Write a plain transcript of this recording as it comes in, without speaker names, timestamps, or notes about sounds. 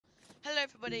Hello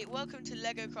everybody, welcome to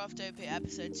Lego Craftopia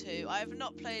episode 2. I have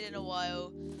not played in a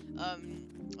while.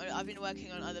 I've been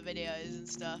working on other videos and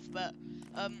stuff, but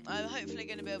I'm hopefully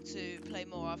going to be able to play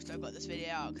more after I've got this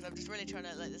video out, because I'm just really trying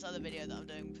to like this other video that I'm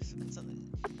doing for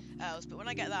something else. But when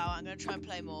I get that out, I'm going to try and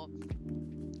play more.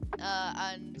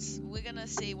 And we're going to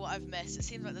see what I've missed. It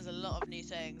seems like there's a lot of new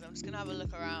things. I'm just going to have a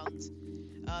look around,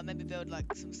 maybe build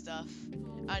like some stuff.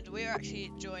 And we're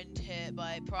actually joined here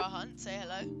by Prahunt. Say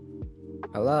hello.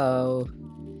 Hello.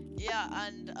 Yeah,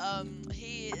 and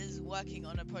he is working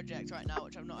on a project right now,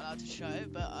 which I'm not allowed to show,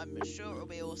 but I'm sure it'll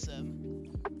be awesome.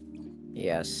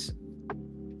 Yes.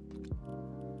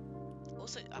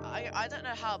 Also, I don't know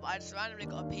how, but I just randomly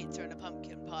got a pizza and a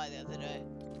pumpkin pie the other day.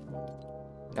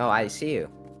 Oh, I see you.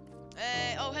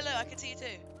 Hey, oh hello, I can see you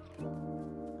too.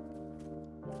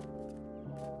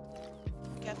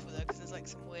 Be careful though, because there's like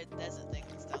some weird desert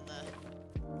things down there.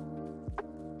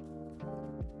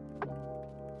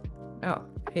 Oh,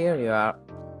 here you are.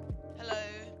 Hello.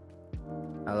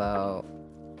 Hello.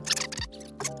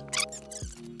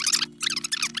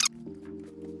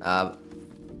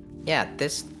 Yeah,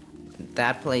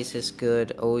 that place is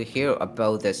good. Over here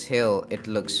above this hill, it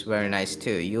looks very nice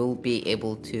too. You'll be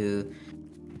able to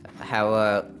have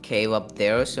a cave up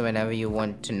there, so whenever you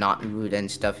want to not root and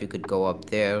stuff, you could go up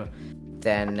there.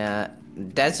 Then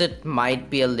desert might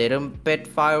be a little bit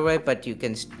far away, but you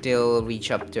can still reach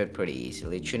up to it pretty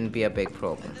easily. It shouldn't be a big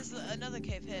problem. And there's another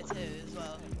cave here too, as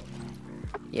well.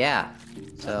 Yeah,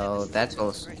 so that's a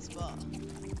also great spot.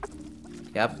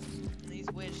 Yep. And these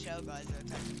weird shell guys are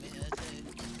attacking me here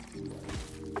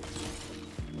too.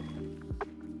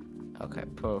 Okay,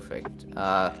 perfect.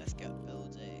 Let's get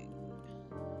building.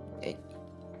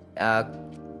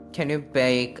 Can you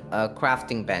make a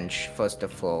crafting bench first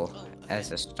of all,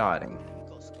 as a starting? Of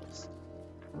course.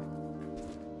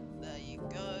 There you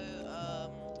go.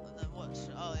 And then what?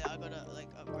 Oh yeah, I gotta like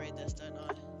upgrade this, don't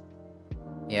I?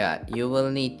 Yeah, you will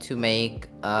need to make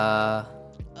lumber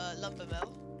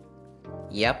mill.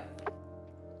 Yep.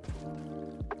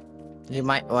 You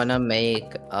might wanna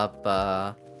make up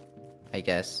I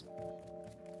guess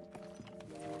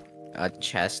a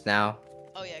chest now.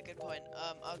 Oh yeah, good point.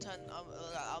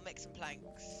 I'll make some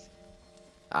planks.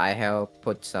 I have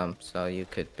put some, so you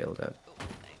could build it. Ooh,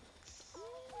 thanks.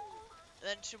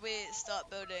 Then should we start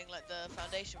building like the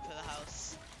foundation for the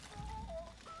house?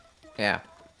 Yeah.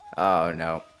 Oh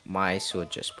no, my sword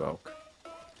just broke.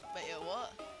 Wait, your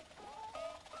what?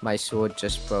 My sword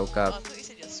just broke Oh, I up. thought you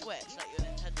said your Switch, like your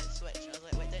Nintendo Switch. I was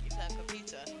like, wait, don't you play on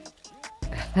computer?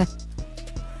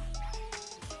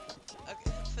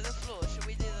 Okay, for the floor, should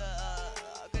we do the?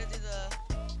 I'm gonna do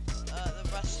the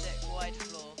rustic wide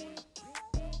floor.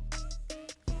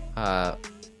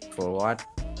 For what?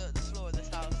 The floor of this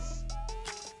house.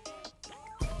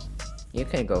 You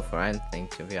can go for anything,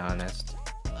 to be honest.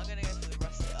 I'm gonna go for the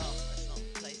rustic. Oh, it's not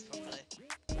placed properly.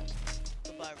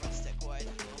 Goodbye, rustic wide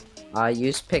floor.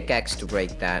 Use pickaxe to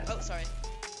break that. Oh, sorry.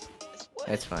 It's wood.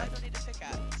 It's fine. I don't need a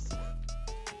pickaxe.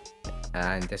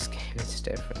 In this game, it's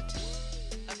different.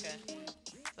 Okay.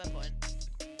 Fair point.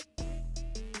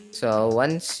 So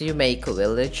once you make a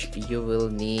village, you will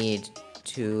need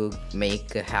to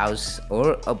make a house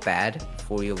or a bed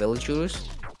for your villagers,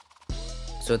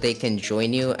 so they can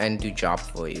join you and do job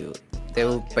for you. They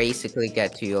will basically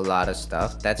get you a lot of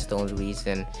stuff. That's the only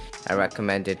reason I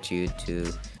recommended you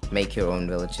to make your own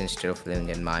village instead of living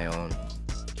in my own.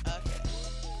 Okay.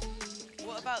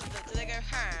 What about do they go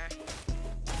ha?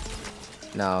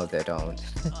 No, they don't.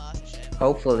 Oh, that's a shame.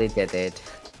 Hopefully they did.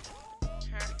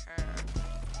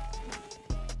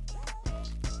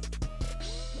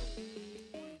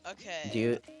 Okay. Do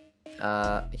you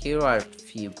here are a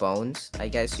few bones. I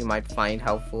guess you might find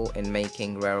helpful in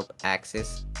making rare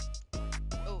axes.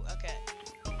 Oh, okay.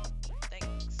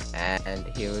 Thanks. And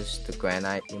here's the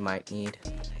granite you might need.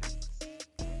 I'm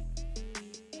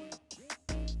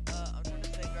trying to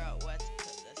figure out where to put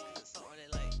this, because it's not really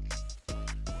like...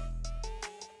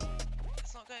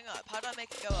 It's not going up. How do I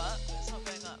make it go up? It's not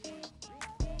going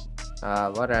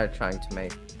up. What are you trying to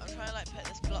make? I'm trying to like put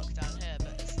this block down here,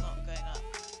 but it's not going up.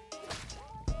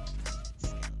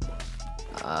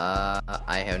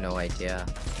 I have no idea.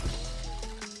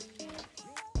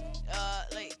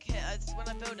 Like, here, when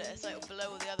I build it, it's like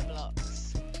below all the other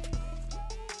blocks.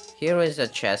 Here is a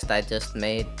chest I just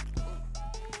made.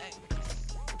 Thanks.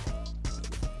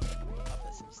 I'll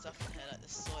put some stuff in here, like the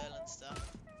soil and stuff.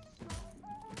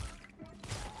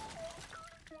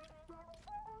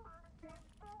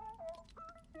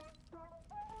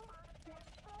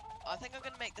 I think I'm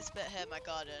gonna make this bit here my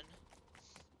garden.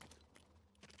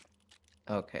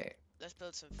 Okay. Let's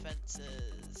build some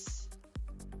fences.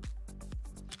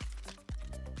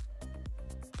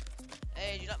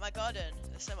 do you like my garden?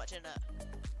 There's so much in it.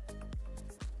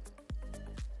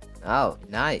 Oh,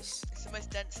 nice. It's the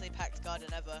most densely packed garden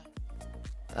ever.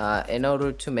 In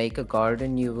order to make a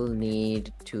garden, you will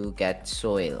need to get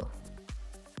soil.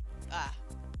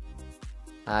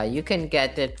 You can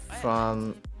get it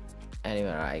from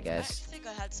anywhere, I guess. I actually think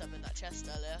I had some in that chest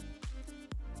earlier.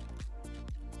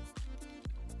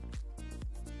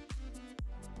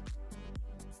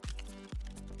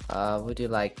 Would you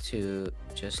like to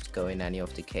just go in any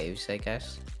of the caves, I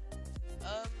guess?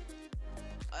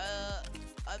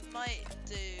 I might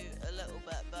do a little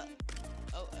bit, but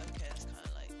oh, okay, that's kind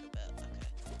of like a bit.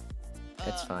 Okay.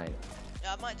 It's fine.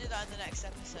 Yeah, I might do that in the next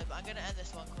episode, but I'm gonna end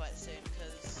this one quite soon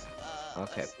because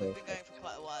Okay, we've been going for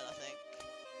quite a while, I think.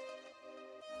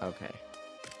 Okay.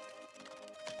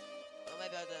 Or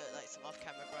maybe I'll do like some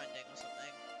off-camera grinding or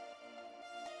something.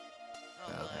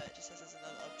 Oh no, it just says there's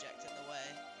another object in the way.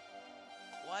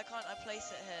 Why can't I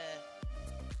place it here?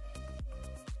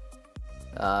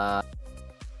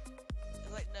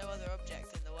 There's like no other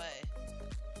object in the way.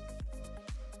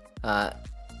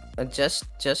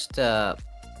 Just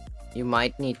you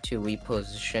might need to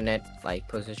reposition it, like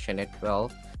position it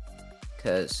well,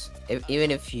 because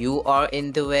even if you are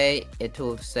in the way, it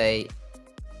will say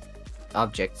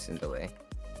objects in the way.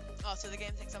 Oh, so the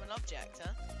game thinks I'm an object,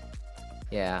 huh?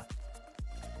 Yeah.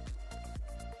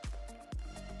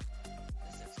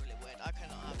 This looks really weird. I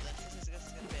cannot have this. This is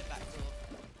going to be a back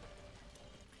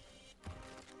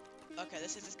door. Okay,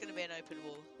 this is just going to be an open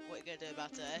wall. What are you going to do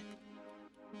about it,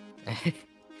 eh?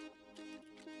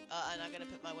 And I'm going to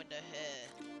put my window here.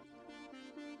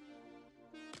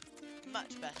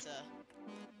 Much better.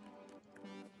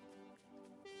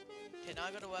 Okay, now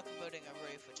I've got to work on building a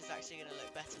roof, which is actually going to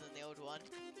look better than the old one.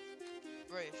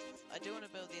 Roof. I do want to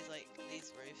build these, like,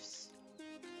 these roofs.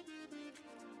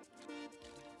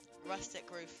 Rustic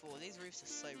roof 4. These roofs are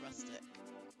so rustic.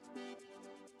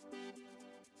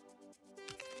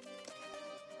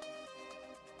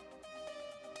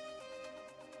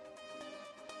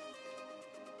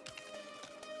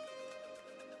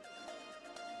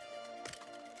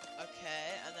 Okay,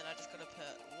 and then I just gotta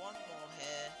put one more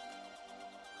here.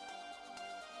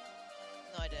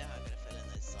 No idea how I'm gonna fill in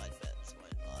those side bits,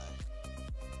 won't lie.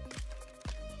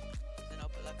 Then I'll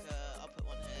put like I'll put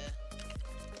one here.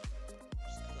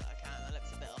 Just because I can. That looks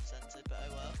a bit off-centered, but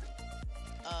oh well.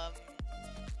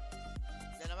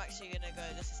 Then I'm actually gonna go,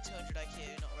 this is 200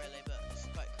 IQ, not really, but it's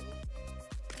quite cool.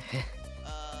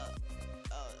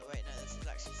 Oh wait, no, this is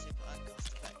actually super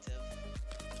uncost effective.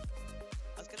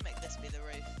 I was gonna make this be the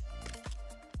roof.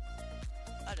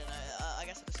 I don't know, I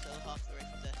guess I'll just fill half the roof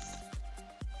with this.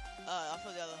 I'll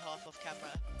fill the other half off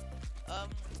camera.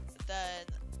 Then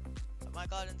my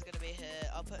garden's gonna be here.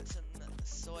 I'll put some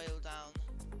soil down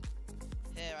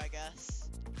here, I guess,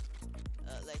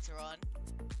 later on.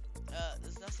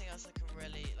 There's nothing else I can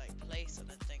really like place, I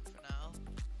don't think, for now.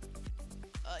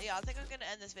 Yeah, I think I'm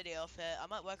gonna end this video off here. I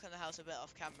might work on the house a bit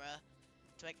off camera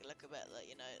to make it look a bit, like,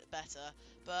 you know, better.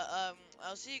 But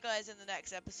I'll see you guys in the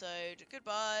next episode.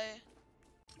 Goodbye.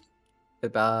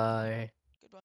 Goodbye.